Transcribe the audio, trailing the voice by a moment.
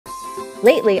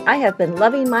Lately, I have been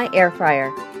loving my air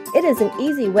fryer. It is an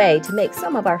easy way to make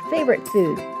some of our favorite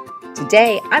food.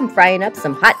 Today, I'm frying up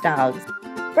some hot dogs.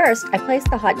 First, I place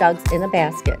the hot dogs in a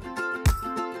basket.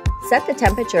 Set the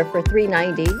temperature for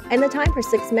 390 and the time for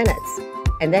 6 minutes,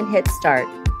 and then hit start.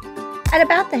 At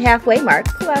about the halfway mark,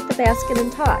 pull out the basket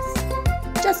and toss.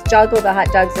 Just joggle the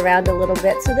hot dogs around a little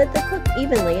bit so that they cook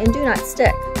evenly and do not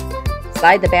stick.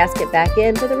 Slide the basket back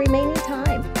in for the remaining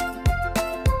time.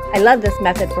 I love this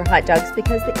method for hot dogs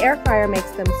because the air fryer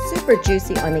makes them super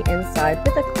juicy on the inside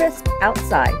with a crisp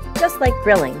outside, just like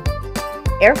grilling.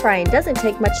 Air frying doesn't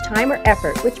take much time or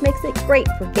effort, which makes it great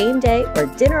for game day or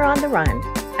dinner on the run.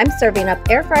 I'm serving up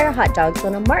air fryer hot dogs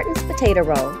on a Martin's potato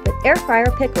roll with air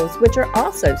fryer pickles, which are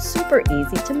also super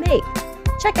easy to make.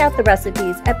 Check out the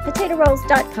recipes at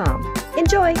potatorolls.com.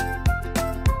 Enjoy!